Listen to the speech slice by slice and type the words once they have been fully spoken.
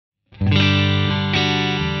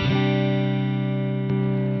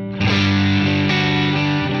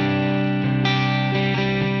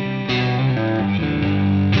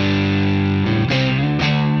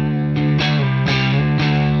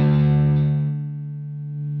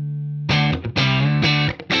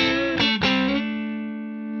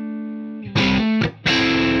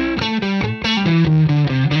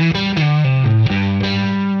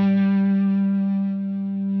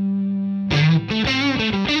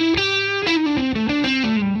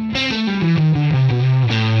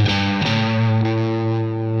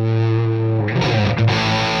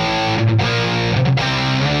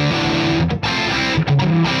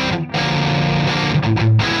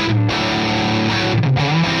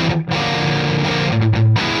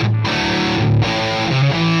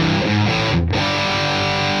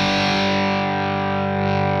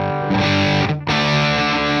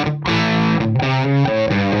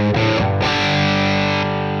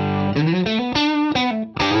Hey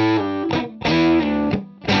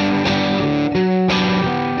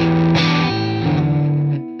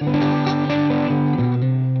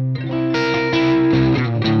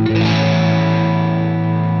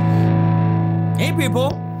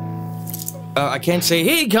people! I can't say,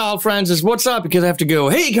 hey Carl Francis, what's up? Because I have to go,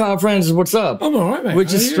 hey Carl Francis, what's up? I'm alright, mate.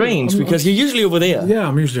 Which is strange, because you're usually over there. Yeah,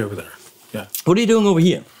 I'm usually over there. Yeah. What are you doing over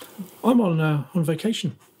here? I'm on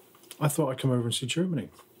vacation. I thought I'd come over and see Germany.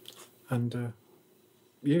 And,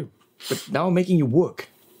 you. But now I'm making you work.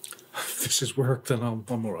 If this is work, then I'm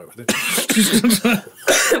alright with it.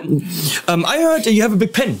 I heard you have a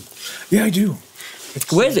big pen. Yeah, I do.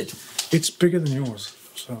 Where is it? It's bigger than yours,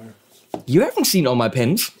 so... You haven't seen all my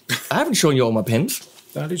pens. I haven't shown you all my pens.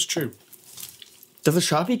 That is true. Does a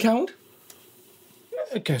Sharpie count?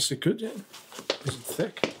 I guess it could, yeah. Is it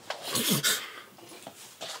thick?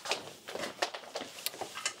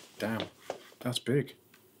 Damn, that's big.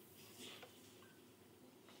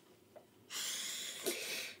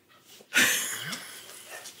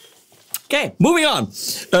 Okay, moving on.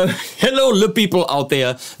 Hello, le people out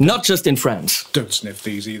there, not just in France. Don't sniff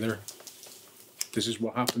these either. This is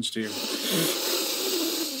what happens to you.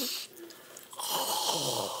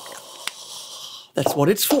 That's what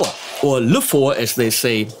it's for. Or le for, as they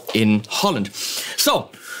say in Holland. So,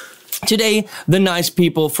 today, the nice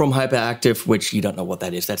people from Hyperactive, which you don't know what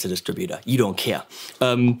that is, that's a distributor, you don't care,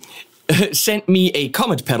 sent me a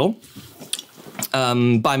Komet pedal.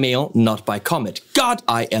 By mail, not by Komet. God,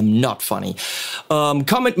 I am not funny.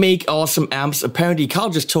 Komet make awesome amps. Apparently, Carl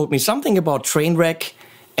just told me something about Trainwreck,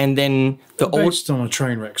 and then the based on a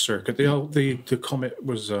Trainwreck circuit. The Komet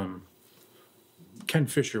was Ken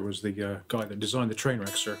Fisher was the guy that designed the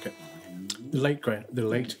Trainwreck circuit. The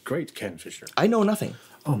late great Ken Fisher. I know nothing.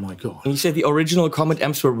 Oh my god! And you said the original Komet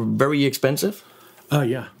amps were very expensive.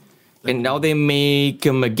 Yeah. And now they make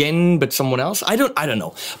them again, but someone else. I don't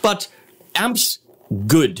know. But amps,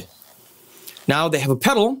 good. Now they have a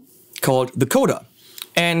pedal called the Koda,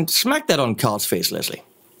 and smack that on Carl's face, Leslie.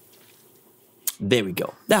 There we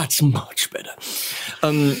go. That's much better.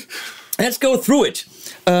 Let's go through it.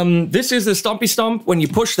 This is the Stompy Stomp. When you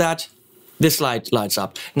push that, this light lights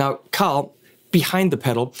up. Now, Carl, behind the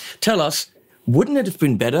pedal, tell us, wouldn't it have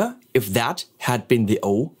been better if that had been the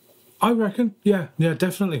O? I reckon. Yeah,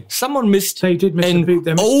 definitely. Someone missed they did miss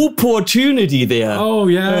an opportunity there. Oh,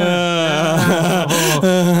 yeah.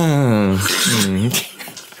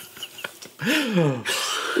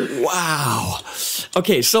 Wow.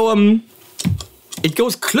 Okay, so, it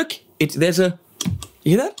goes click. There's a...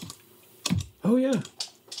 You hear that? Oh, yeah.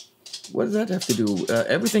 What does that have to do?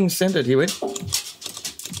 Everything's centered here, wait.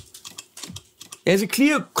 There's a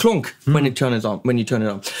clear clunk when you turn it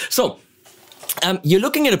on. So, you're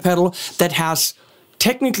looking at a pedal that has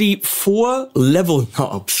technically 4 level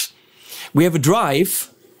knobs. We have a drive,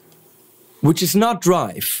 which is not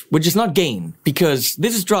gain, because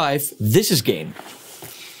this is drive, this is gain.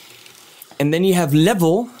 And then you have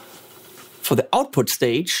level for the output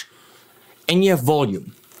stage, and you have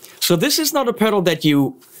volume. So this is not a pedal that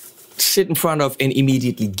you sit in front of and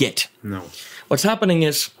immediately get. No. What's happening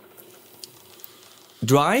is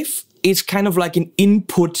drive is kind of like an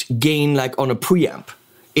input gain, like on a preamp.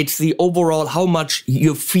 It's the overall how much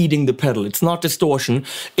you're feeding the pedal. It's not distortion.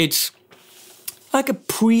 It's like a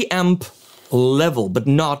preamp level, but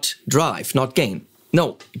not drive, not gain.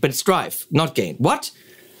 No, but it's drive, not gain. What?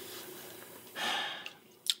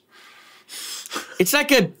 It's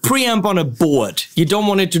like a preamp on a board. You don't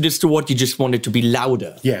want it to distort, you just want it to be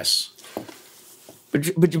louder. Yes.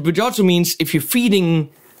 But also means if you're feeding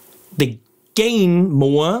the gain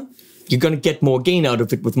more, you're going to get more gain out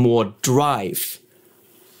of it with more drive.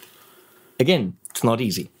 Again, it's not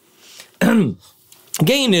easy.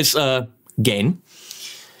 Gain is gain.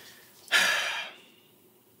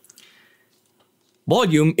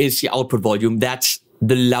 Volume is the output volume. That's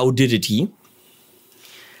the loudity.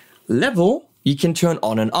 Level, you can turn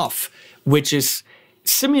on and off, which is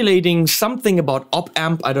simulating something about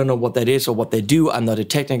op-amp. I don't know what that is or what they do. I'm not a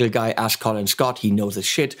technical guy. Ask Colin Scott. He knows his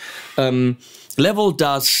shit. Level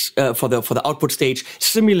does, for the output stage,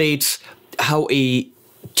 simulates how a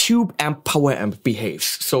tube amp power amp behaves.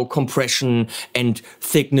 So compression and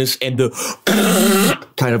thickness and the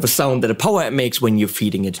kind of a sound that a power amp makes when you're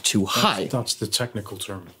feeding it too high. That's the technical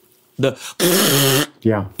term. The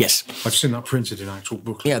yeah. Yes. I've seen that printed in actual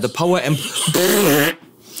booklets. Yeah, the power amp.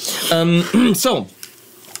 So,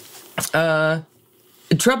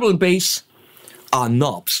 treble and bass are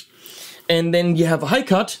knobs. And then you have a high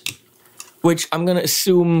cut, which I'm gonna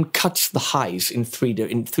assume cuts the highs in three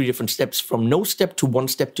different steps, from no step to 1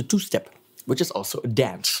 step to 2 step, which is also a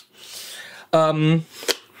dance.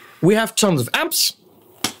 we have tons of amps.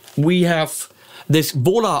 We have this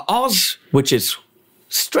Volar Oz, which is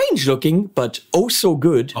strange looking, but oh so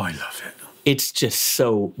good. I love it. It's just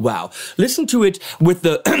so wow. Listen to it with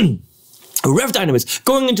the Rev Dynamis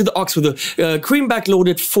going into the aux with a cream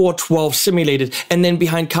backloaded 412 simulated, and then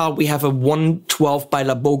behind Carl we have a 112 by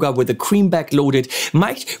La Boga with a cream backloaded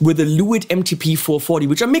mic with a Lewitt MTP 440,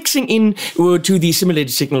 which are mixing in to the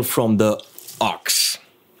simulated signal from the aux.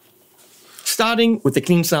 Starting with the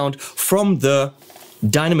clean sound from the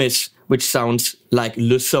Dynamis, which sounds like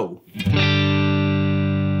Le So.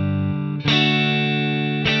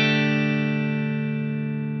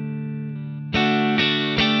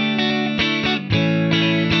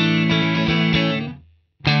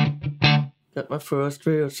 Got my first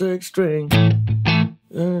real 6-string.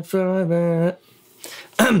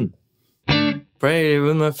 Pray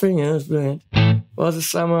with my fingers bent. Was the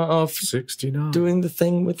summer of 69. doing the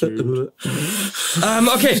thing with the.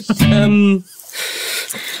 Okay.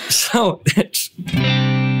 So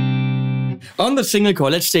on the single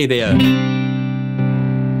chord, let's stay there.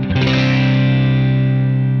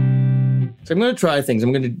 So I'm going to try things.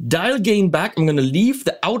 I'm going to dial gain back. I'm going to leave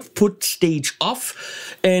the output stage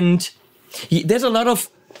off, and there's a lot of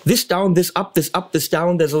this down, this up, this up, this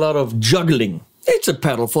down. There's a lot of juggling. It's a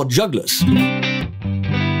pedal for jugglers.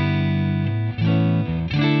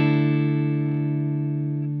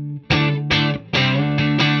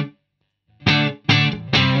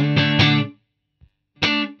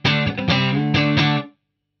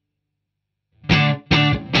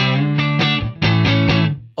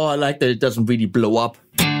 Oh, I like that it doesn't really blow up.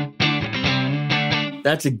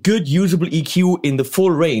 That's a good usable EQ in the full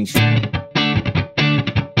range.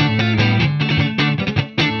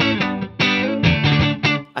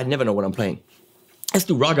 I never know what I'm playing. Let's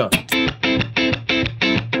do raga.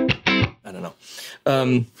 I don't know.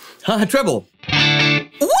 Treble.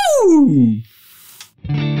 Woo!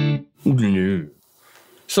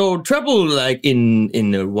 So treble, like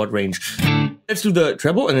in what range? Let's do the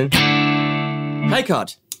treble and then high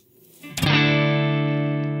cut.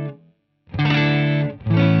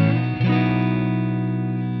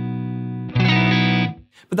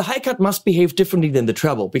 But the high cut must behave differently than the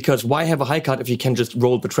treble, because why have a high cut if you can just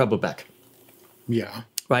roll the treble back? Yeah.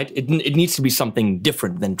 Right? It needs to be something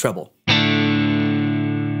different than treble.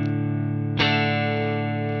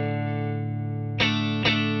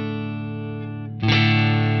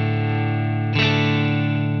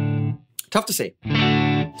 Tough to say.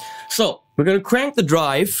 So, we're going to crank the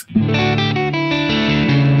drive.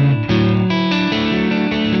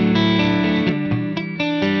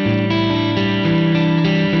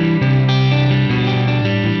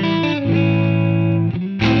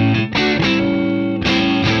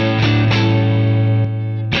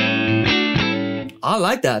 I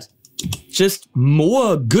like that. Just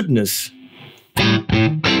more goodness.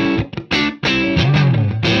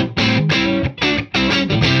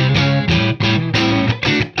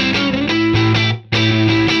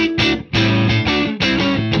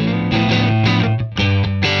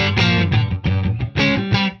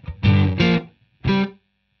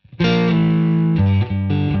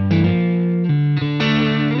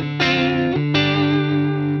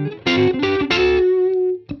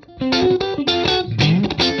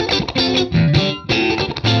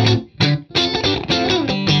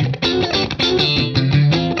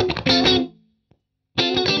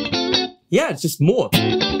 Yeah, it's just more.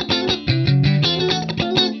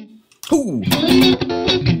 Ooh.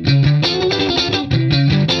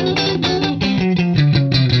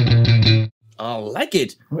 I like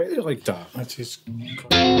it. I really like that. That is.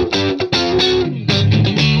 I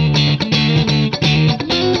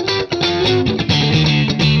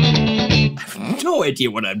have no idea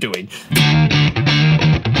what I'm doing.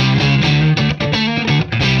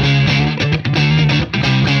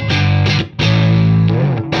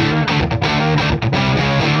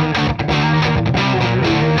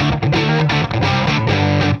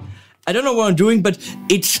 I don't know what I'm doing, but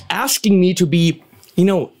it's asking me to be, you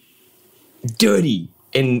know, dirty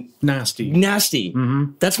and Nasty.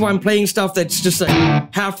 Mm-hmm. That's why I'm playing stuff that's just like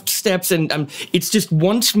half steps, and it just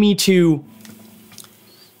wants me to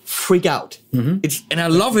freak out. Mm-hmm. And I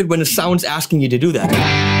love it when the sound's asking you to do that.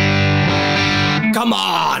 Come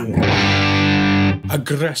on!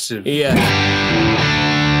 Aggressive. Yeah.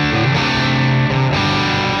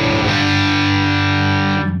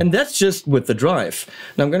 And that's just with the drive.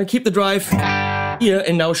 Now I'm going to keep the drive here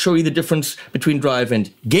and now show you the difference between drive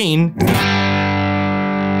and gain.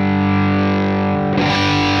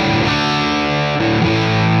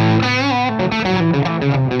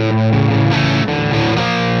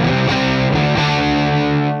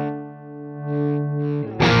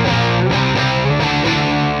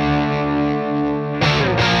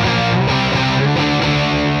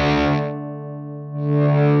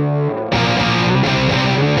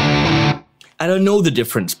 I don't know the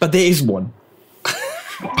difference, but there is one.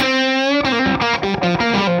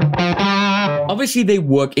 Obviously, they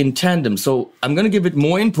work in tandem, so I'm gonna give it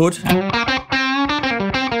more input.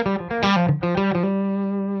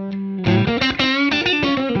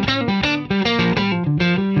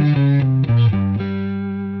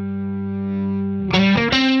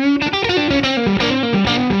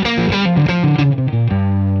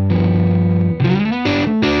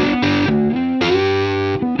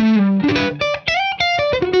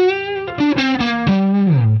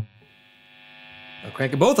 I'll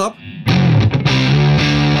crank it both up.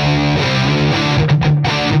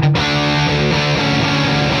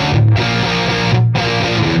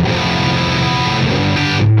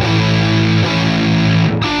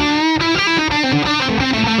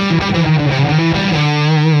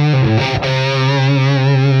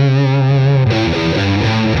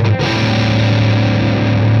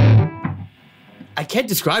 I can't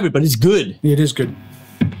describe it, but it's good. It is good.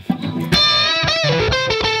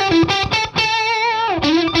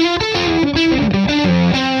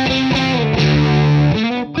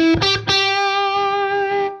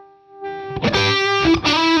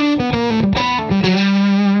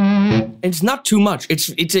 It's not too much.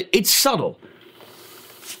 It's subtle.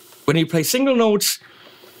 When you play single notes,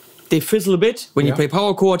 they fizzle a bit. When you play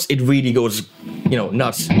power chords, it really goes, you know,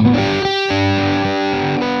 nuts.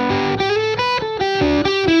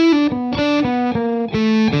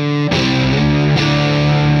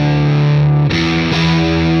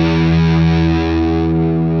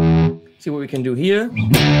 See what we can do here.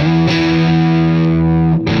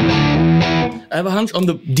 I have a hunch on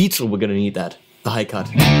the Dietzel we're gonna need that. The high cut.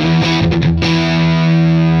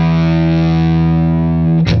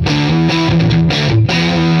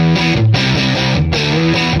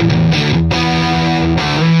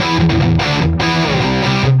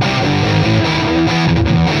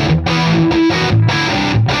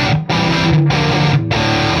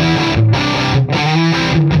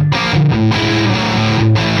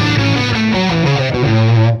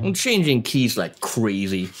 I'm changing keys like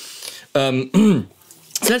crazy. So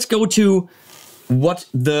let's go to what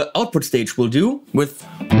the output stage will do with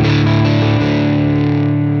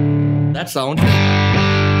that sound.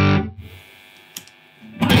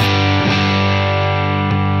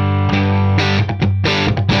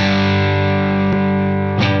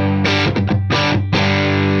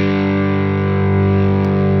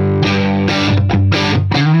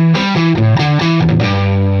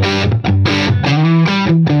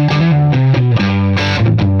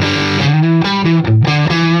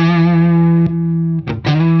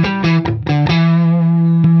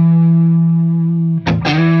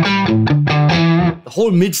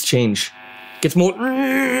 Whole mids change, gets more.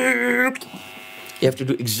 You have to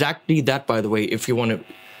do exactly that, by the way, if you want to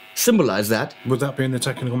symbolize that. Would that be in the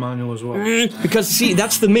technical manual as well? Because see,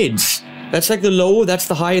 that's the mids. That's like the low, that's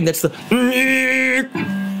the high, and that's the.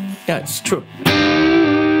 Yeah, it's true.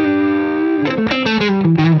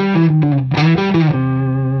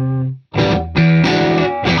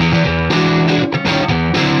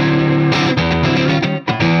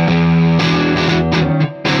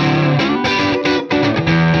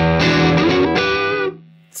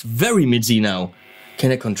 Very midsy now.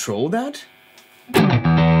 Can I control that?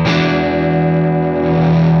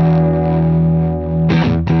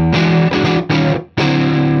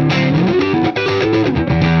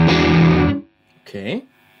 Okay.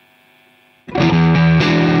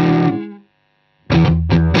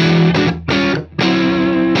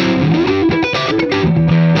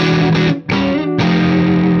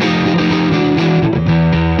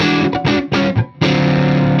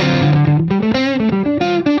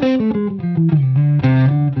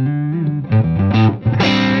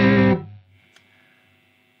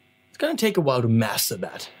 Gonna take a while to master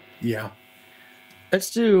that. Yeah. Let's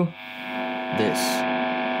do this.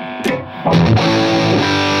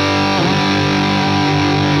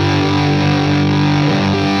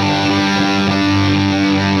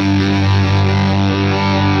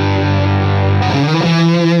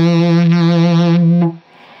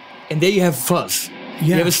 And there you have fuzz. Yeah.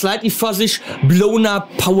 You have a slightly fuzzish, blown up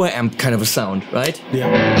power amp kind of a sound, right? Yeah.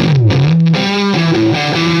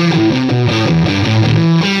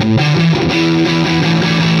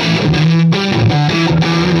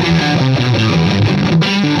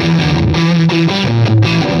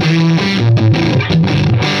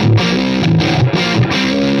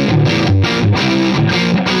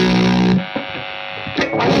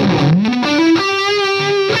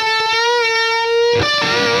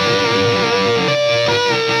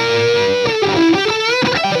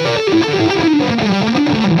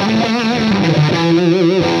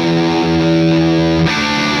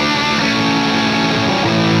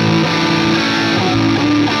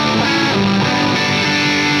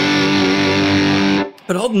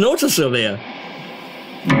 But all the notes are still there.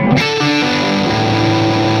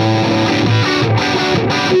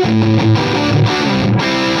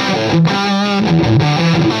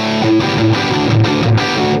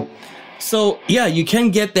 So yeah, you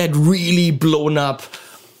can get that really blown up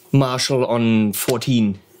Marshall on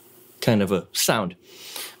 14 kind of a sound.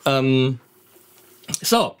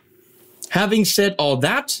 So, having said all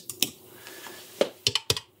that,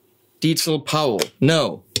 Diesel Powell,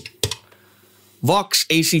 no. Vox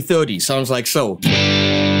AC30 sounds like so.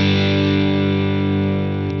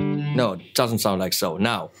 No, it doesn't sound like so.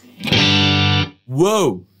 Now.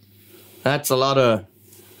 Whoa! That's a lot of...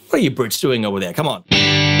 What are you Brits doing over there? Come on.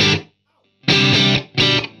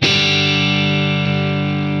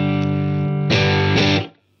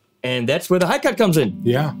 And that's where the high cut comes in.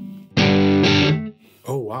 Yeah.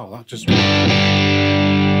 Oh, wow. That just...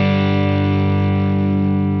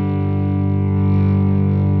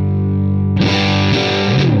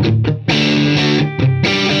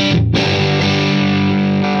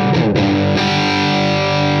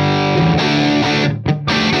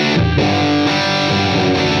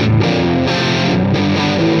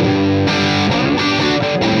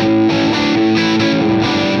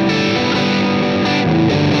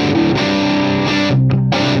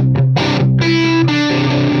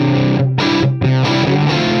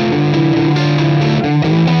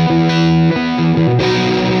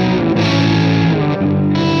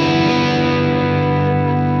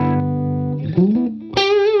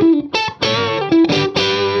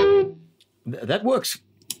 That works.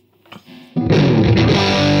 There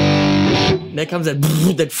comes that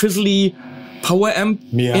fizzly power amp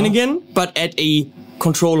in again, but at a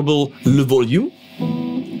controllable volume.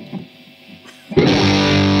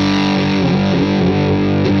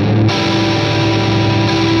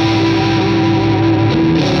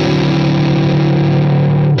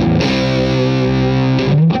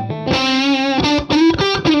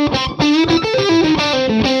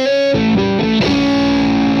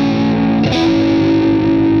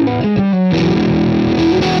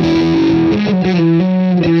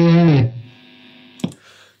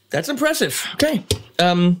 That's impressive. Okay.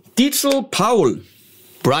 Diesel Powell.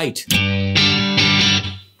 Bright.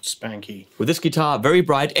 Spanky. With this guitar, very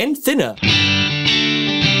bright and thinner.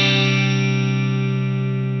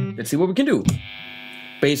 Let's see what we can do.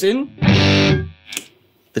 Bass in.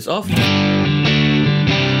 This off.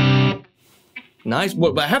 Nice.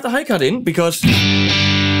 Well, I have the high cut in because...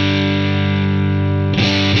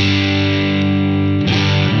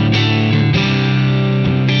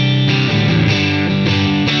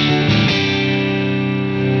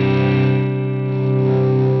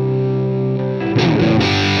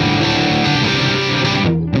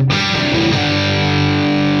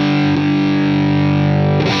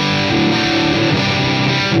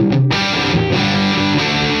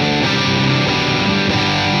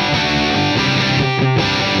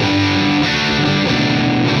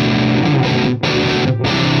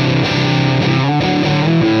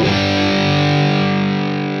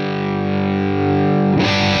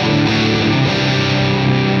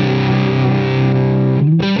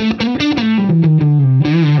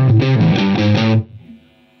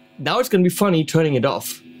 Now it's going to be funny turning it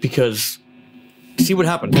off, because see what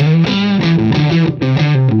happens.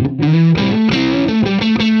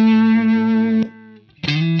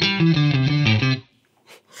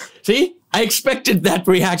 See? I expected that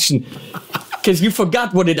reaction, because you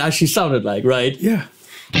forgot what it actually sounded like, right? Yeah.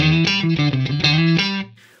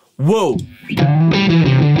 Whoa.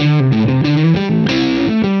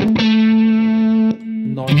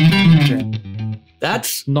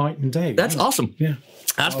 That's night and day. That's awesome. Yeah.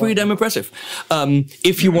 That's pretty damn impressive.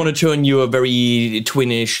 If you want to turn your very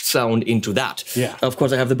twinish sound into that. Yeah. Of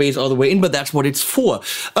course, I have the bass all the way in, but that's what it's for.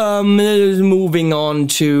 Moving on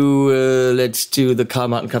to, let's do the Carl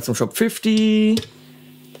Martin Custom Shop 50.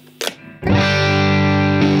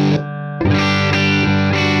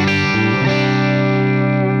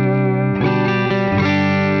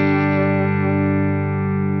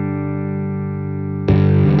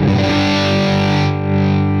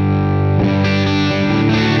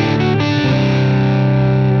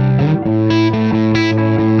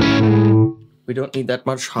 We don't need that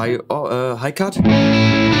much high cut.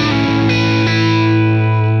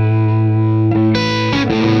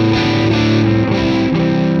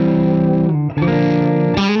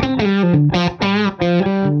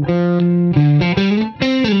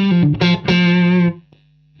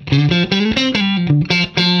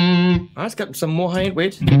 It's got some more high end.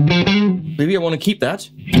 Wait, maybe I want to keep that.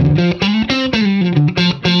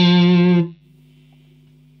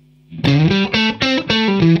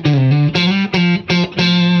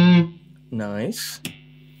 Nice.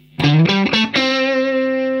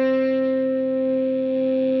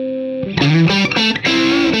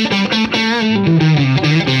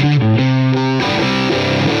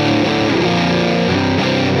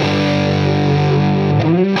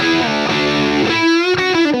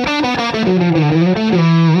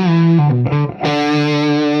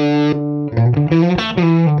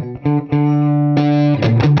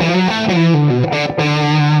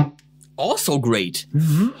 Also great.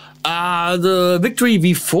 The Victory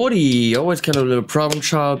V40, always kind of a little problem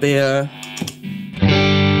child there.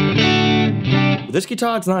 With this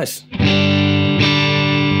guitar, it's nice.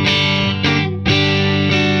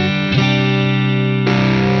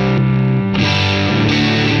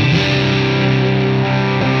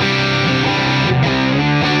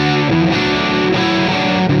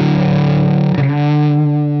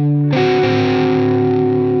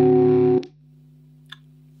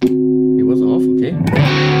 It was off, okay.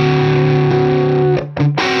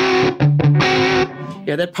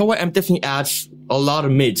 Yeah, that power amp definitely adds a lot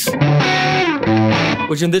of mids,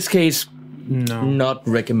 which in this case, not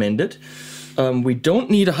recommended. We don't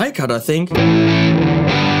need a high cut, I think,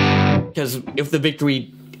 because if the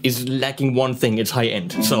Victory is lacking one thing, it's high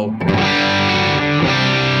end. So.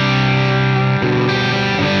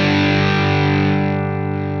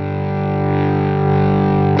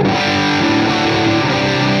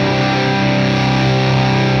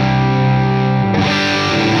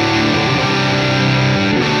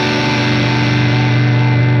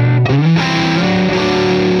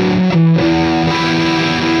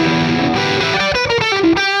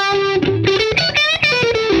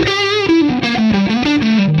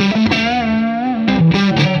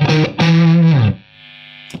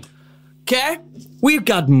 Okay, we've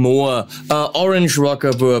got more. Orange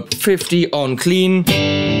Reverb 50 on clean.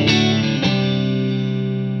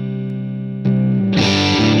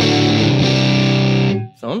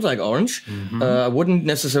 Sounds like orange. I wouldn't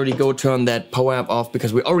necessarily go turn that power amp off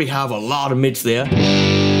because we already have a lot of mids there.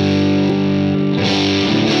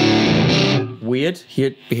 Weird, here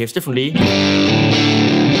it behaves differently.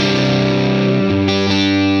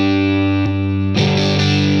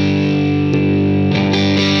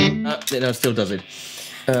 No, it still does it.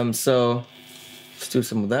 So let's do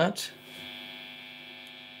some of that.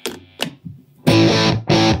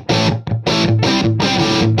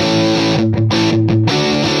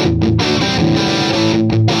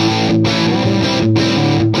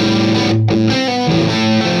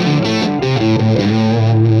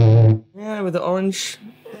 Yeah, with the orange,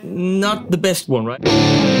 not the best one, right?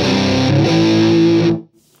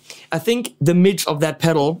 I think the mids of that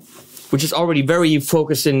pedal, which is already very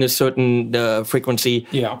focused in a certain frequency,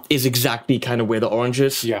 is exactly kind of where the orange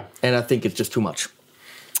is. Yeah. And I think it's just too much.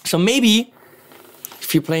 So maybe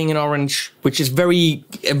if you're playing an orange, which is a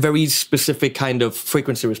very specific kind of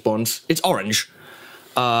frequency response, it's orange.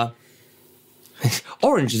 Orange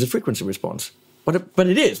is a frequency response, but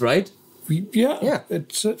it is, right? Yeah.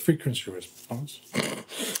 It's a frequency response.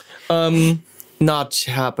 Not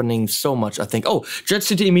happening so much, I think. Oh, Jet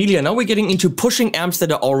City Emilia. Now we're getting into pushing amps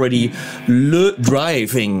that are already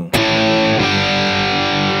driving.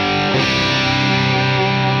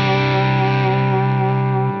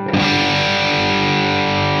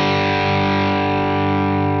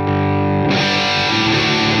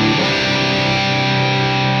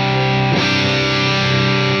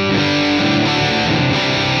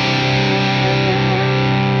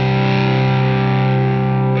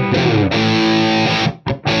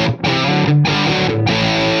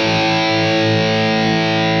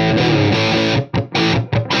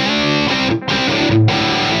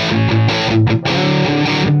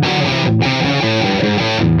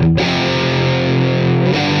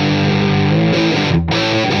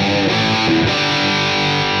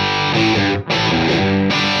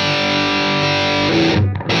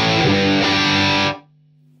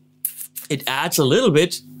 It adds a little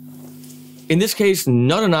bit. In this case,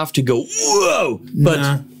 not enough to go, whoa! But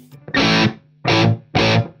I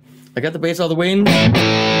got the bass all the way in.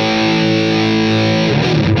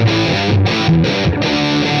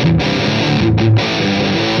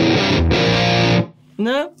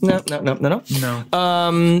 No.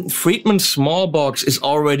 Friedman's small box is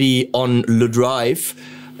already on Le Drive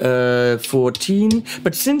 14.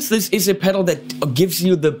 But since this is a pedal that gives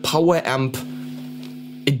you the power amp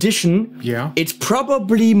edition, it's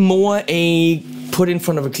probably more a put in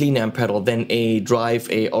front of a clean amp pedal than a drive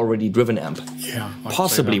a already driven amp. Yeah,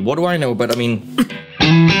 possibly. What do I know? But I mean,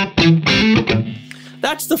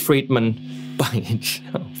 that's the Friedman by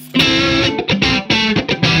itself.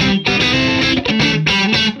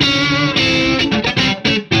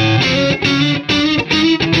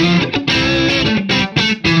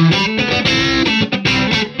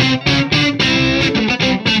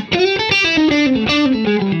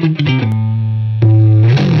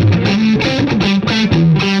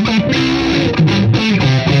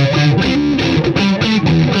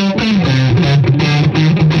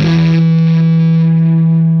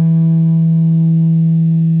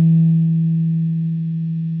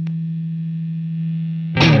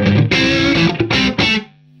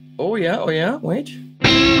 oh yeah, wait.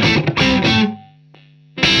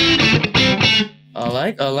 I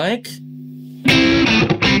like.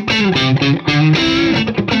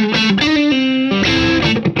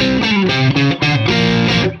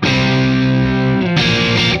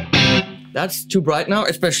 That's too bright now,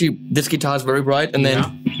 especially this guitar is very bright, and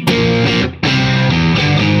then...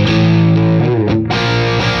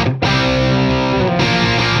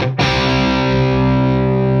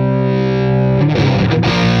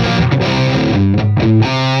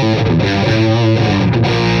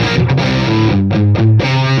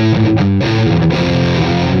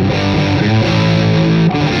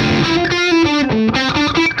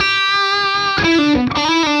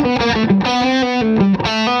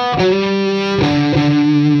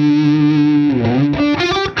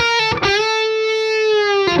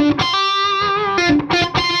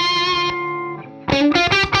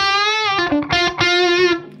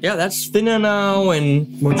 Yeah, that's thinner now, and...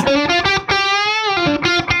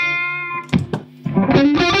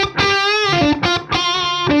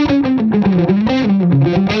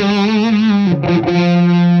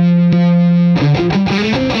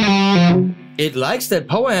 It likes that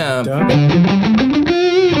power amp.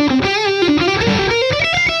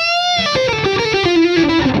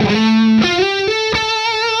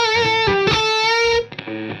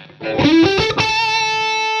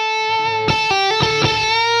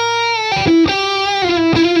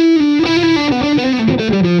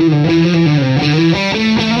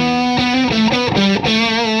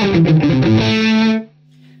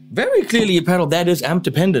 Very clearly a pedal that is amp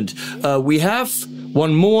dependent. We have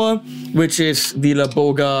one more, which is the La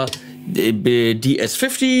Boga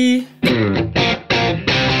DS50.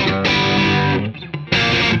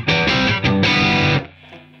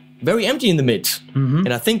 Very empty in the mids,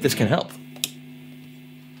 and I think this can help.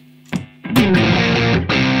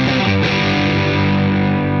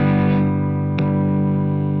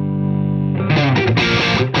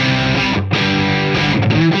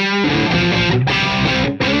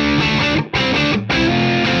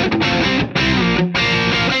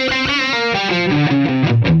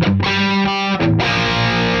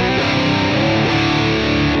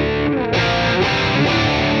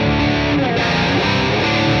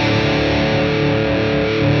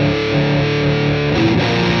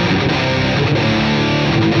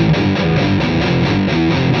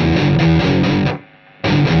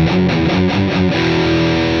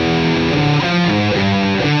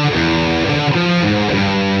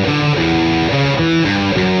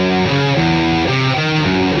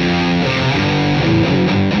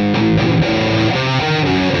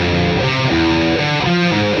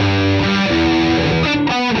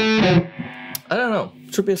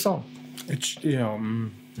 Should be a song. It's, you know,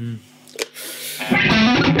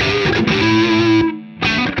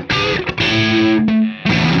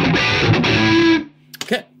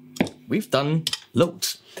 Okay, we've done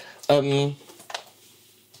loads.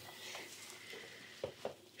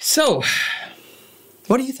 So,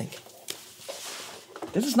 what do you think?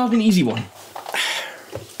 This is not an easy one.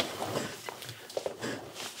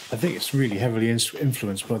 I think it's really heavily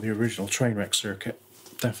influenced by the original Trainwreck circuit.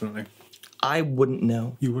 Definitely. I wouldn't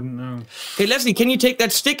know. You wouldn't know. Hey, Leslie, can you take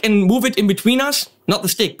that stick and move it in between us? Not the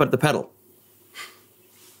stick, but the pedal.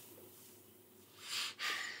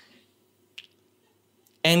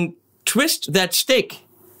 And twist that stick.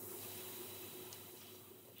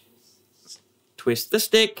 Twist the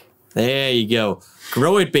stick. There you go.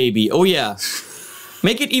 Grow it, baby. Oh, yeah.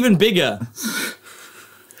 Make it even bigger.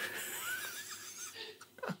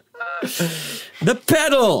 The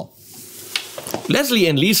pedal. Leslie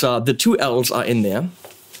and Lisa, the two L's, are in there,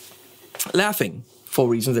 laughing for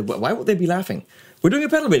reasons. Why would they be laughing? We're doing a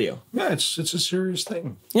pedal video. Yeah, it's a serious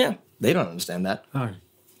thing. Yeah, they don't understand that. No.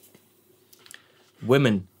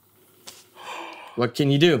 Women. What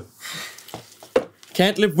can you do?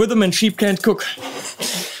 Can't live with them and sheep can't cook.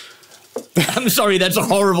 I'm sorry, that's a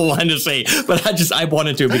horrible one to say, but I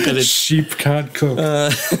wanted to because it's... Sheep can't cook.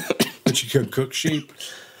 But you can cook sheep.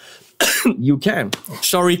 You can.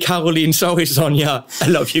 Sorry, Caroline. Sorry, Sonia. I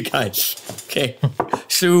love you guys. Okay.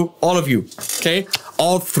 Sue, all of you. Okay?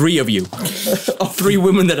 All three of you. All three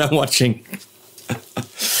women that are watching.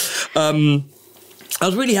 I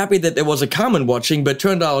was really happy that there was a Carmen watching, but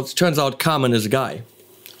turns out Carmen is a guy.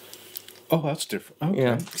 Oh, that's different. Okay.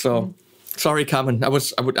 Yeah. So, sorry, Carmen.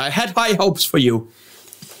 I had high hopes for you.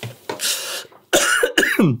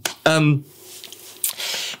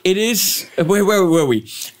 It is... Where were we?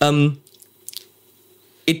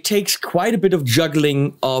 It takes quite a bit of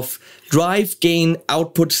juggling of drive, gain,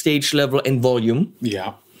 output, stage level, and volume.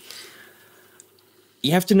 Yeah.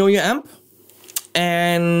 You have to know your amp.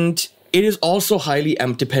 And it is also highly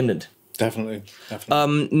amp dependent. Definitely,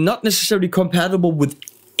 definitely. Not necessarily compatible with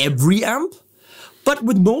every amp, but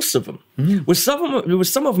with most of them. With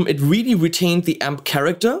some of them, it really retained the amp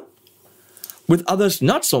character. With others,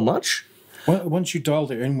 not so much. Well, once you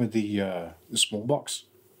dialed it in with the small box,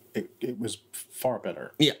 it was far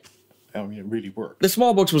better. Yeah. I mean, it really worked. The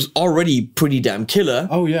small box was already pretty damn killer.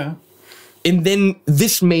 Oh, yeah. And then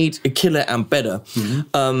this made a killer amp better.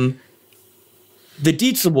 The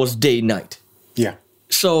diesel was day-night. Yeah.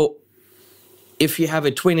 So if you have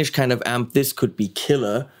a twinish kind of amp, this could be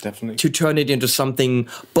killer. Definitely. To turn it into something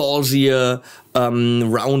ballsier,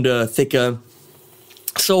 rounder, thicker.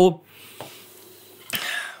 So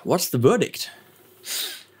what's the verdict?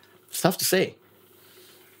 It's tough to say.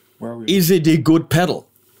 Where are we? Is it a good pedal?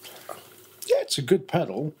 Yeah, it's a good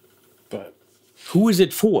pedal, but... Who is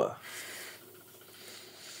it for?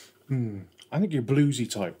 I think you're a bluesy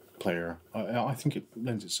type player. I think it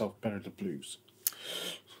lends itself better to blues.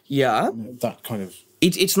 Yeah. That kind of...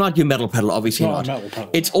 It's not your metal pedal, obviously Not not. a metal pedal.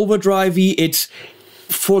 It's overdrivey. It's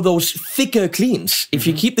for those thicker cleans. If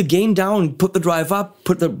you keep the gain down, put the drive up,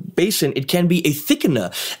 put the bass in, it can be a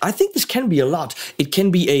thickener. I think this can be a lot. It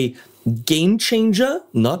can be a gain changer,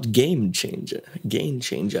 not game changer. Gain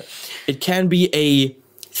changer. It can be a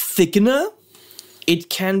thickener. It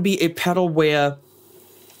can be a pedal where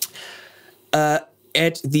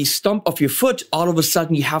at the stump of your foot, all of a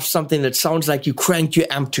sudden you have something that sounds like you cranked your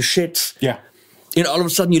amp to shits. Yeah. And all of a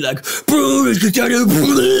sudden you're like,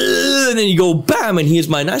 and then you go, bam, and here's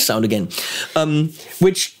my nice sound again.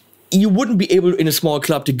 Which you wouldn't be able in a small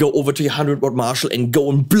club to go over to your 100-watt Marshall and go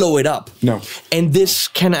and blow it up. No. And this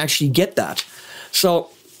can actually get that. So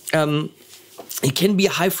it can be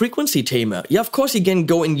a high-frequency tamer. Yeah, of course you can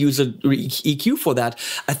go and use an EQ for that.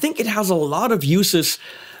 I think it has a lot of uses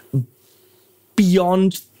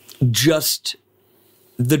beyond just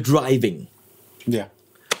the driving. Yeah.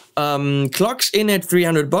 Clocks in at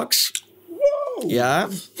 $300. Whoa! Yeah.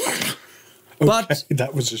 But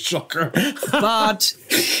that was a shocker. but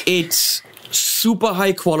it's super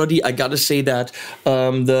high quality. I gotta say that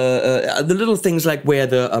the little things like where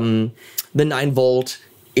the 9-volt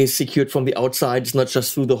is secured from the outside, it's not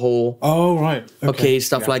just through the hole. Oh right. Okay,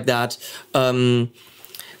 stuff like that.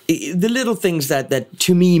 The little things that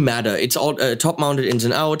to me matter. It's all top mounted ins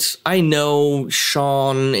and outs. I know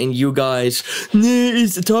Sean and you guys.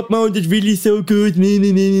 Is the top mounted really so good?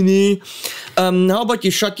 How about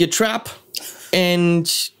you shut your trap and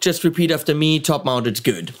just repeat after me? Top mounted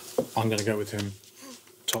good. I'm gonna go with him.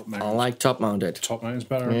 Top mount. I like top mounted. Top mount is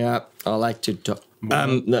better. Yeah, I like to top.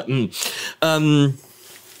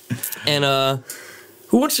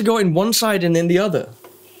 Who wants to go in one side and then the other?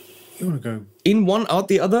 You want to go in one, out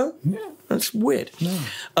the other? Yeah. That's weird. No.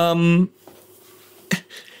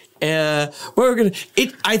 We're gonna.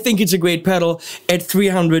 I think it's a great pedal. At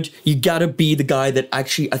 300, you gotta be the guy that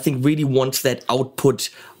actually, I think, really wants that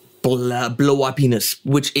output blow uppiness,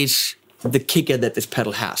 which is the kicker that this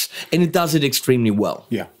pedal has, and it does it extremely well.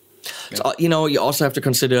 Yeah. So, you know, you also have to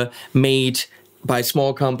consider made by a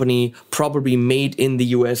small company, probably made in the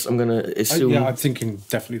US. I'm gonna assume. Yeah, I'm thinking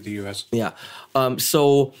definitely the US. Yeah.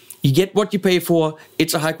 So you get what you pay for.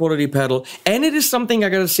 It's a high quality pedal, and it is something I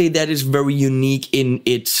gotta say that is very unique in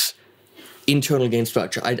its internal gain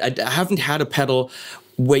structure. I haven't had a pedal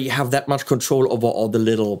where you have that much control over all the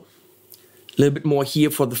little bit more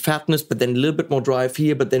here for the fatness, but then a little bit more drive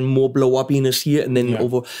here, but then more blow uppiness here, and then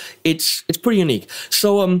over. It's pretty unique.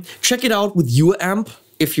 So check it out with your amp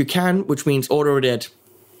if you can, which means order it at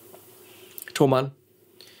Thomann.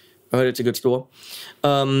 I heard it's a good store.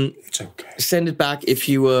 It's okay. Send it back if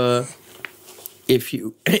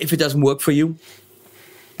it doesn't work for you.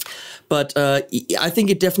 But I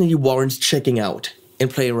think it definitely warrants checking out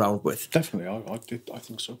and playing around with. Definitely, I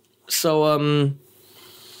think so. So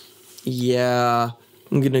yeah,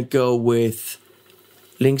 I'm gonna go with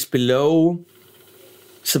links below.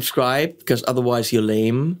 Subscribe, because otherwise you're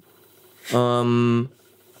lame.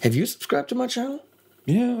 Have you subscribed to my channel?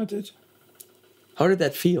 Yeah, I did. How did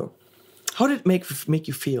that feel? How did it make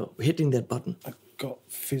you feel hitting that button? I got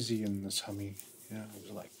fizzy in the tummy. Yeah, it was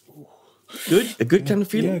like, ooh. Good? A good kind of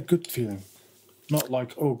feeling? Yeah, good feeling. Not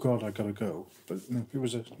like, oh God, I gotta go. But no, it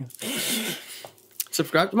was a... Yeah.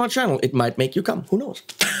 Subscribe to my channel. It might make you come. Who knows?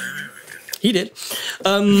 He did.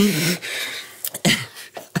 I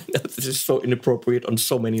know this is so inappropriate on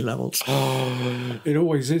so many levels. It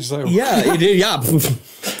always is, though. Yeah, it is. Yeah.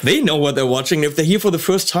 They know what they're watching. If they're here for the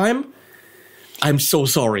first time, I'm so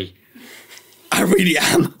sorry. I really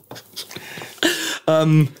am.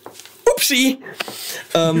 Oopsie.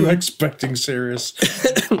 You're expecting serious.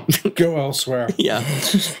 Go elsewhere. Yeah.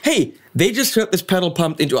 Hey, they just heard this pedal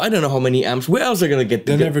pumped into I don't know how many amps. Where else are they gonna get?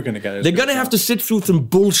 They're never gonna get it. They're gonna have to sit through some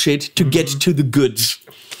bullshit to get to the goods.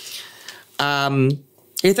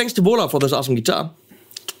 Hey, thanks to Bola for this awesome guitar.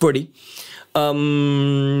 It's pretty.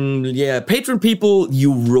 Yeah, patron people,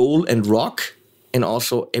 you roll and rock, and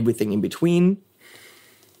also everything in between.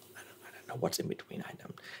 I don't know what's in between. I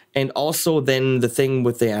don't. And also then the thing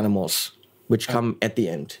with the animals, which come at the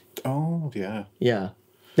end. Oh yeah. Yeah,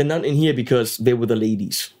 they're not in here because they were the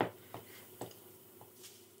ladies.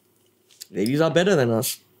 Ladies are better than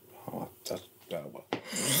us. Oh, that's well.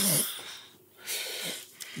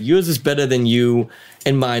 Yours is better than you,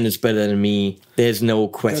 and mine is better than me. There's no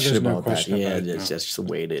question There's no about question that. about Yeah, it, that's no. just the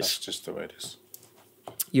way it is. That's just the way it is.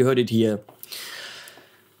 You heard it here.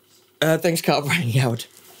 Thanks, Carl, for hanging out.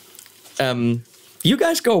 You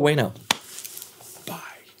guys go away now. Bye.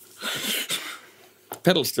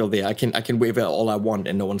 Pedal's still there. I can wave it all I want,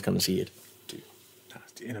 and no one's gonna see it. Dude,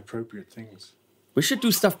 nasty, inappropriate things. We should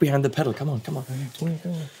do stuff behind the pedal. Come on. Come on.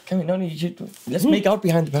 No, you should. Let's make out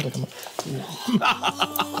behind the pedal. Come on.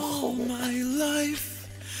 All my life,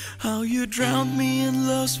 how you drowned me in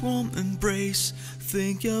love's warm embrace.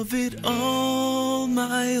 Think of it all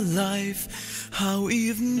my life, how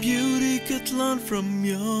even beauty could learn from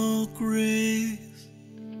your grace.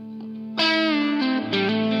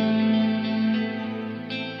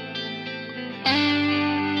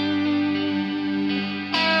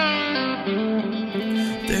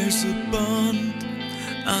 There's a bond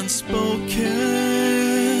unspoken,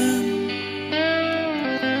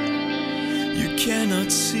 you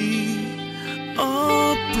cannot see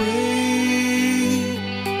or break.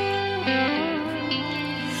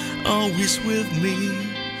 Always with me,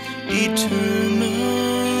 eternal.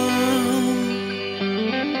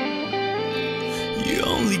 You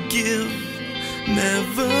only give,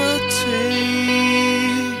 never take.